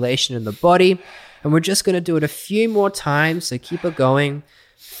stimulation in the body. And we're just going to do it a few more times, so keep it going.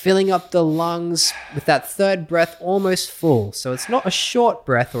 Filling up the lungs with that 3rd breath almost full. So it's not a short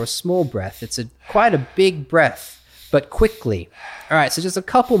breath or a small breath. It's quite a big breath, but quickly. All right, so just a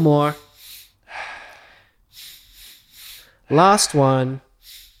couple more. Last one.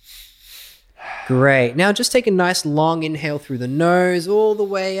 Great. Now just take a nice long inhale through the nose all the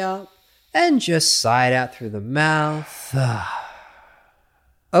way up, and just sigh it out through the mouth.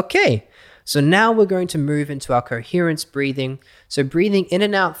 Okay. So now we're going to move into our coherence breathing. So breathing in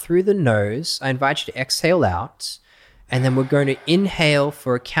and out through the nose. I invite you to exhale out. And then we're going to inhale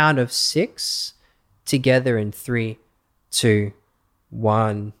for a count of 6 together in 3, 2,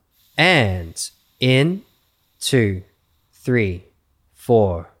 1. And in, 2, 3,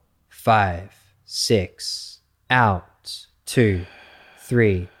 4, 5, 6. Out. 2,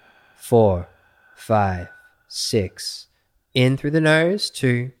 3, 4, 5, 6. In through the nose.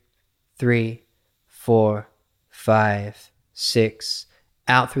 2, 3, 4, 5, 6.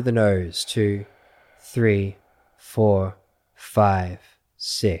 Out through the nose. 2, 3, 4, 5,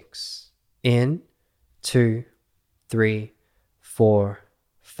 6. In. 2, 3, 4,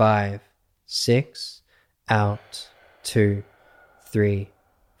 5, 6. Out. 2, 3,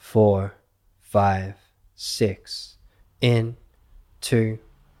 4, 5, 6. In. 2,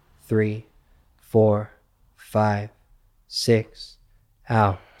 3, 4, 5, 6.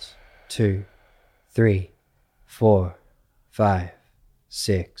 Out. 2, 3, 4, 5,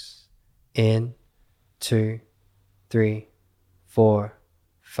 6. In. 2, 3, 4,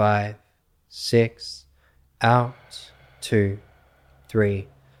 5, 6. Out. 2, 3,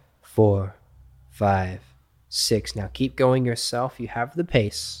 4, 5, 6. Now keep going yourself. You have the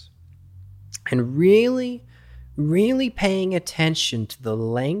pace. And really paying attention to the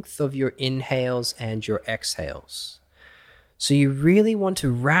length of your inhales and your exhales. So you really want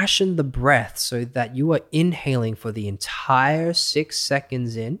to ration the breath so that you are inhaling for the entire 6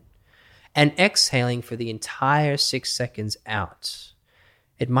 seconds in and exhaling for the entire 6 seconds out.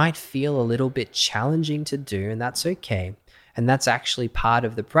 It might feel a little bit challenging to do, and that's okay. And that's actually part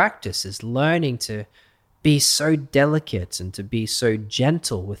of the practice, is learning to be so delicate and to be so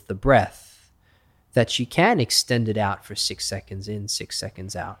gentle with the breath that you can extend it out for 6 seconds in, 6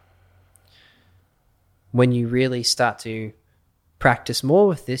 seconds out. When you really start to practice more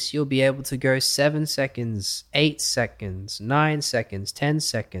with this, you'll be able to go 7 seconds, 8 seconds, 9 seconds, 10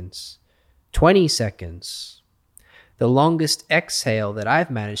 seconds, 20 seconds. The longest exhale that I've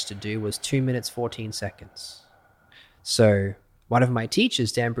managed to do was 2 minutes, 14 seconds. So one of my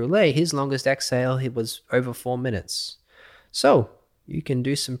teachers, Dan Brule, his longest exhale, it was over 4 minutes. So you can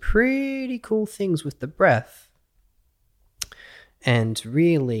do some pretty cool things with the breath. And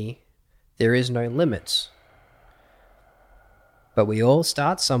really, there is no limit. But we all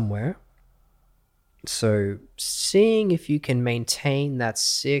start somewhere. So seeing if you can maintain that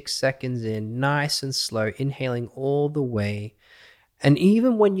 6 seconds in, nice and slow, inhaling all the way. And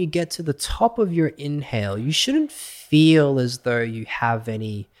even when you get to the top of your inhale, you shouldn't feel as though you have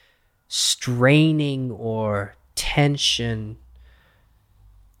any straining or tension,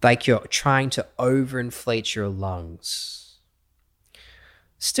 like you're trying to overinflate your lungs.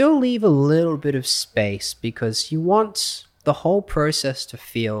 Still leave a little bit of space, because you want the whole process to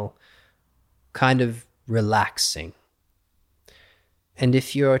feel kind of relaxing. And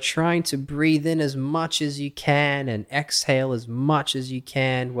if you're trying to breathe in as much as you can and exhale as much as you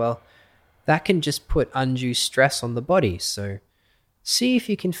can, well, that can just put undue stress on the body. So see if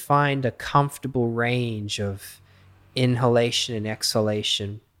you can find a comfortable range of inhalation and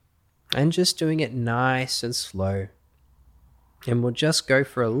exhalation, and just doing it nice and slow. And we'll just go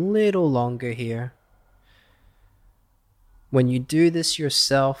for a little longer here. When you do this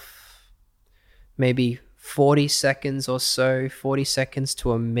yourself, maybe 40 seconds or so, 40 seconds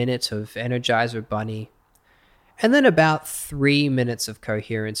to a minute of Energizer Bunny, and then about 3 minutes of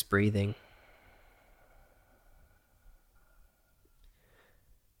coherence breathing.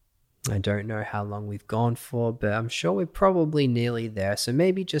 I don't know how long we've gone for, but I'm sure we're probably nearly there. So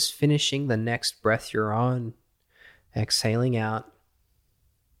maybe just finishing the next breath you're on, exhaling out,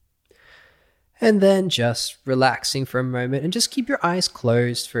 and then just relaxing for a moment, and just keep your eyes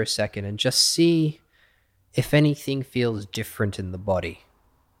closed for a second and just see if anything feels different in the body.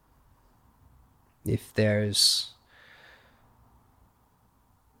 If there's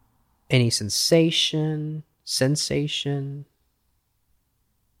any sensation.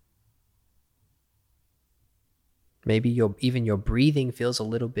 Maybe even your breathing feels a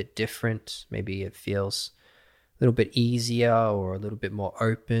little bit different. Maybe it feels a little bit easier or a little bit more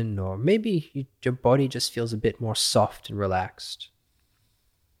open, or maybe your body just feels a bit more soft and relaxed.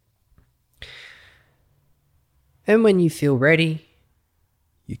 And when you feel ready,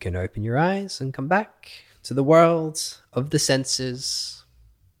 you can open your eyes and come back to the world of the senses.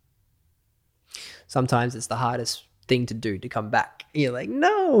 Sometimes it's the hardest thing to do, to come back. You're like,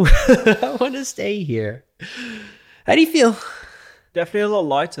 no, I want to stay here. How do you feel? Definitely a lot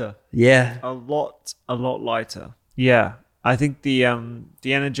lighter. Yeah. A lot lighter. Yeah. I think the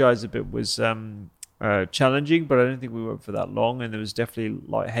Energizer bit was challenging, but I don't think we went for that long, and there was definitely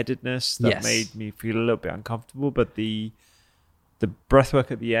lightheadedness that made me feel a little bit uncomfortable. But the breath work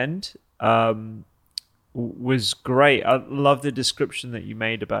at the end was great. I love the description that you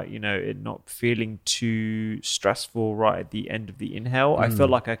made about, it not feeling too stressful right at the end of the inhale. I felt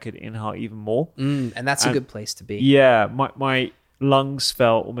like I could inhale even more. And that's a good place to be. Yeah, my lungs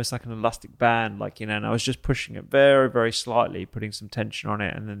felt almost like an elastic band, and I was just pushing it very, very slightly, putting some tension on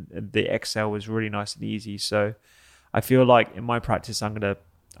it, and then the exhale was really nice and easy. So I feel like in my practice, I'm gonna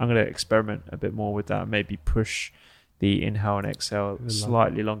experiment a bit more with that. Maybe push the inhale and exhale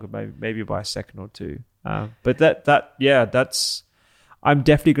slightly longer, maybe by a second or two. But that's. I'm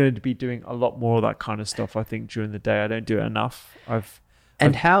definitely going to be doing a lot more of that kind of stuff, I think, during the day. I don't do it enough.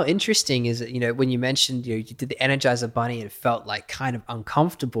 And how interesting is it, when you mentioned you did the Energizer Bunny and it felt like kind of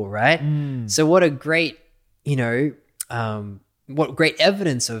uncomfortable, right? So what a great, what great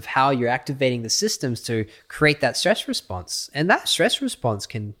evidence of how you're activating the systems to create that stress response. And that stress response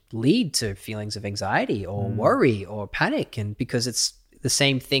can lead to feelings of anxiety or worry or panic, and because it's the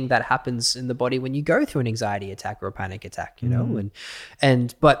same thing that happens in the body when you go through an anxiety attack or a panic attack,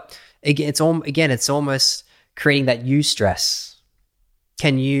 but again, it's almost creating that eustress.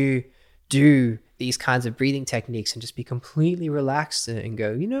 Can you do these kinds of breathing techniques and just be completely relaxed and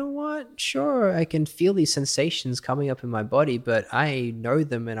go, you know what? Sure, I can feel these sensations coming up in my body, but I know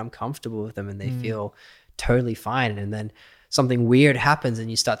them and I'm comfortable with them and they feel totally fine. And then something weird happens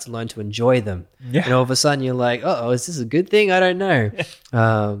and you start to learn to enjoy them. Yeah. And all of a sudden you're like, oh, is this a good thing? I don't know.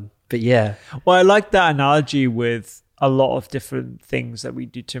 But yeah. Well, I like that analogy with a lot of different things that we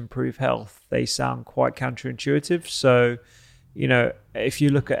do to improve health, they sound quite counterintuitive. So, if you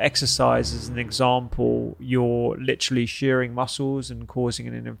look at exercise as an example, you're literally shearing muscles and causing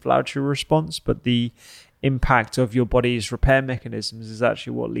an inflammatory response, but the impact of your body's repair mechanisms is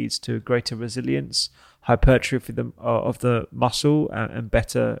actually what leads to greater resilience, hypertrophy of the muscle, and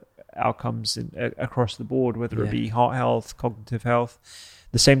better outcomes across the board, whether it be heart health, cognitive health.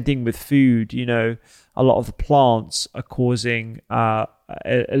 The same thing with food. A lot of the plants are causing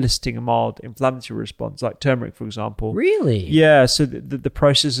eliciting a mild inflammatory response, like turmeric, for example. Really? Yeah. So the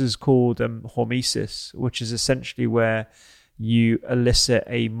process is called hormesis, which is essentially where you elicit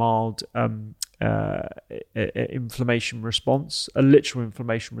a mild inflammation response, a literal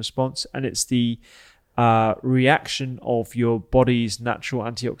inflammation response, and it's the reaction of your body's natural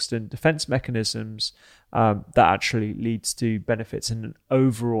antioxidant defense mechanisms that actually leads to benefits and an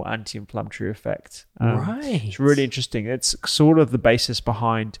overall anti-inflammatory effect. Right. It's really interesting. It's sort of the basis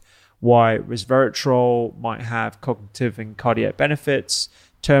behind why resveratrol might have cognitive and cardiac benefits.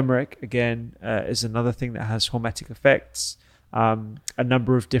 Turmeric, again, is another thing that has hormetic effects. A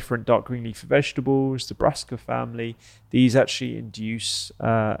number of different dark green leafy vegetables, the brassica family, these actually induce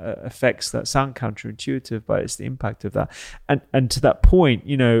effects that sound counterintuitive, but it's the impact of that. And to that point,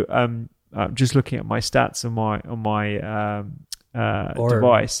 just looking at my stats on my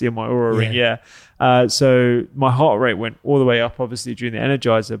device, my Oura Ring, so my heart rate went all the way up, obviously during the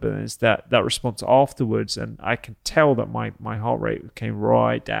Energizer, but then it's that response afterwards, and I can tell that my heart rate came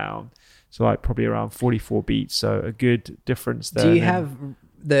right down. So like probably around 44 beats. So a good difference there. Do you have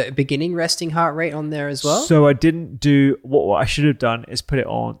the beginning resting heart rate on there as well? So I didn't do what I should have done is put it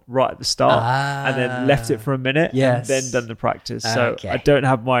on right at the start and then left it for a minute and then done the practice. So I don't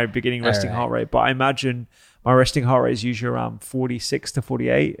have my beginning resting heart rate, but I imagine my resting heart rate is usually around 46 to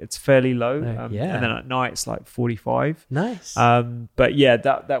 48. It's fairly low. And then at night it's like 45. Nice. But yeah,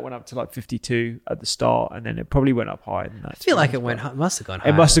 that went up to like 52 at the start, and then it probably went up higher than that. I feel like it must have gone higher.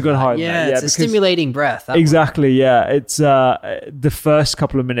 It must have gone higher than that. Yeah, it's a stimulating breath. Exactly, yeah. It's the first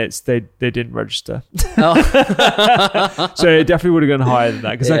couple of minutes they didn't register. Oh. So it definitely would have gone higher than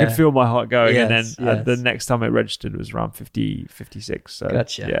that, because I could feel my heart going, and then the next time it registered was around 50, 56. So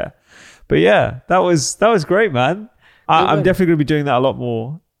gotcha. Yeah. But yeah, that was great, man. I'm definitely going to be doing that a lot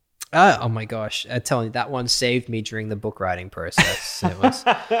more. Oh my gosh. I'm telling you, that one saved me during the book writing process. It was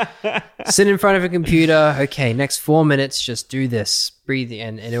sit in front of a computer. Okay, next 4 minutes, just do this, breathe.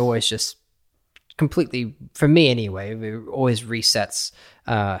 And it always just completely, for me anyway, it always resets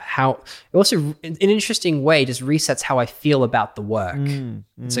how, also in an interesting way, just resets how I feel about the work.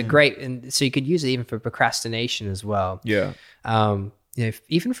 It's a great, and so you could use it even for procrastination as well. Yeah.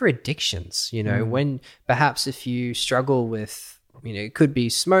 Even for addictions, when perhaps if you struggle with, it could be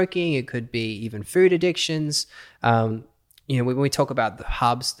smoking, it could be even food addictions. When we talk about the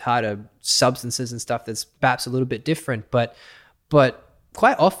harder substances and stuff, that's perhaps a little bit different, but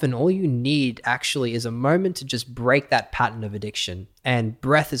quite often all you need actually is a moment to just break that pattern of addiction. And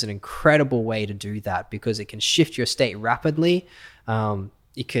breath is an incredible way to do that, because it can shift your state rapidly.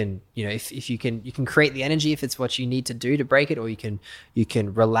 You can, if you can create the energy if it's what you need to do to break it, or you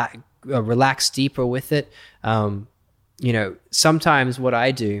can relax deeper with it. Sometimes what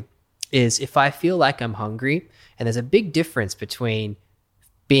I do is, if I feel like I'm hungry, and there's a big difference between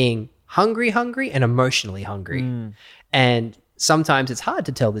being hungry and emotionally hungry. And sometimes it's hard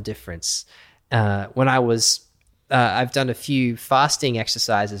to tell the difference. When I've done a few fasting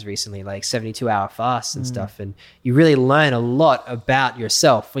exercises recently, like 72-hour fasts and stuff, and you really learn a lot about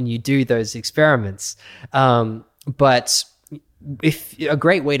yourself when you do those experiments. But if a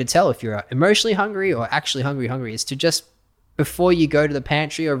great way to tell if you're emotionally hungry or actually hungry is to just, before you go to the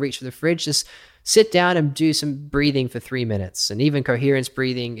pantry or reach for the fridge, just sit down and do some breathing for 3 minutes. And even coherence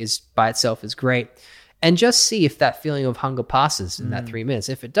breathing by itself is great. And just see if that feeling of hunger passes in that 3 minutes.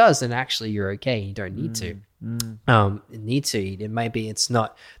 If it does, then actually you're okay. You don't need to. Need to eat. It maybe it's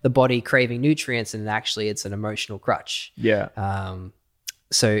not the body craving nutrients, and actually it's an emotional crutch. Yeah.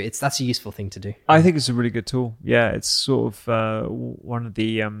 So that's a useful thing to do. I think it's a really good tool. Yeah, it's sort of one of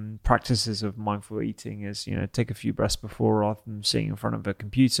the practices of mindful eating is, take a few breaths before, rather than sitting in front of a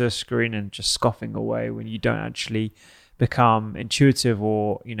computer screen and just scoffing away when you don't actually become intuitive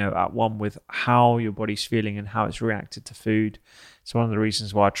or at one with how your body's feeling and how it's reacted to food. It's one of the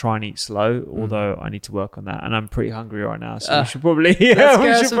reasons why I try and eat slow, although I need to work on that, and I'm pretty hungry right now, so we should probably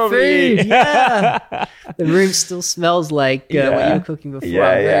food. Yeah. The room still smells like what you were cooking before.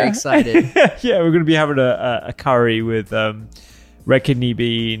 I'm very excited. Yeah, we're going to be having a curry with red kidney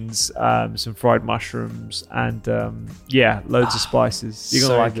beans, some fried mushrooms, and loads of spices. You're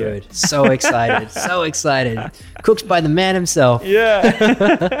gonna like good. it. So excited. So excited. Cooked by the man himself.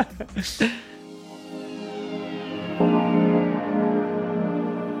 Yeah.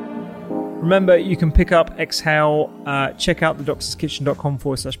 Remember, you can pick up Exhale. Check out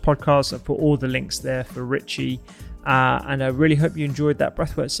thedoctorskitchen.com/podcast. I've put all the links there for Richie. And I really hope you enjoyed that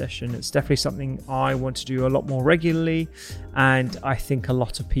breathwork session. It's definitely something I want to do a lot more regularly. And I think a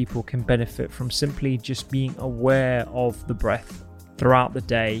lot of people can benefit from simply just being aware of the breath throughout the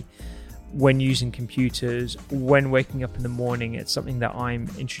day, when using computers, when waking up in the morning. It's something that I'm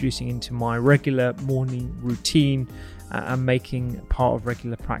introducing into my regular morning routine and making part of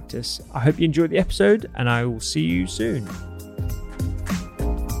regular practice. I hope you enjoyed the episode, and I will see you soon.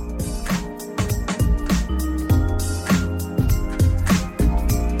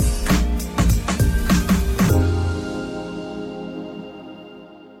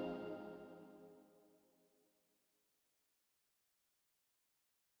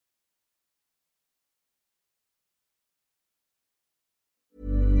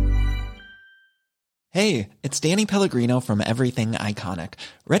 Hey, it's Danny Pellegrino from Everything Iconic.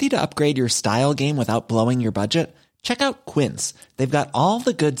 Ready to upgrade your style game without blowing your budget? Check out Quince. They've got all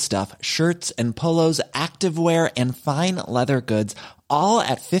the good stuff, shirts and polos, activewear, and fine leather goods, all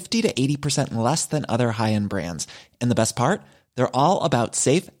at 50 to 80% less than other high-end brands. And the best part? They're all about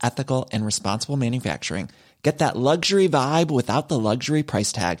safe, ethical, and responsible manufacturing. Get that luxury vibe without the luxury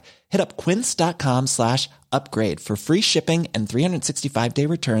price tag. Hit up quince.com/upgrade for free shipping and 365-day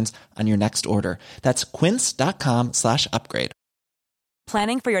returns on your next order. That's quince.com/upgrade.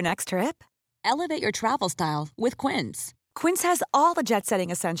 Planning for your next trip? Elevate your travel style with Quince. Quince has all the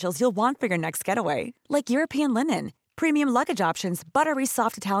jet-setting essentials you'll want for your next getaway, like European linen, premium luggage options, buttery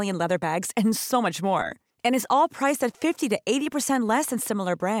soft Italian leather bags, and so much more. And is all priced at 50 to 80% less than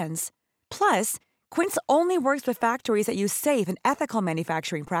similar brands. Plus, Quince only works with factories that use safe and ethical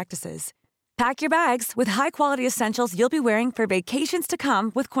manufacturing practices. Pack your bags with high-quality essentials you'll be wearing for vacations to come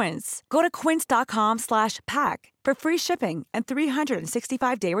with Quince. Go to quince.com/pack for free shipping and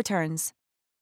 365-day returns.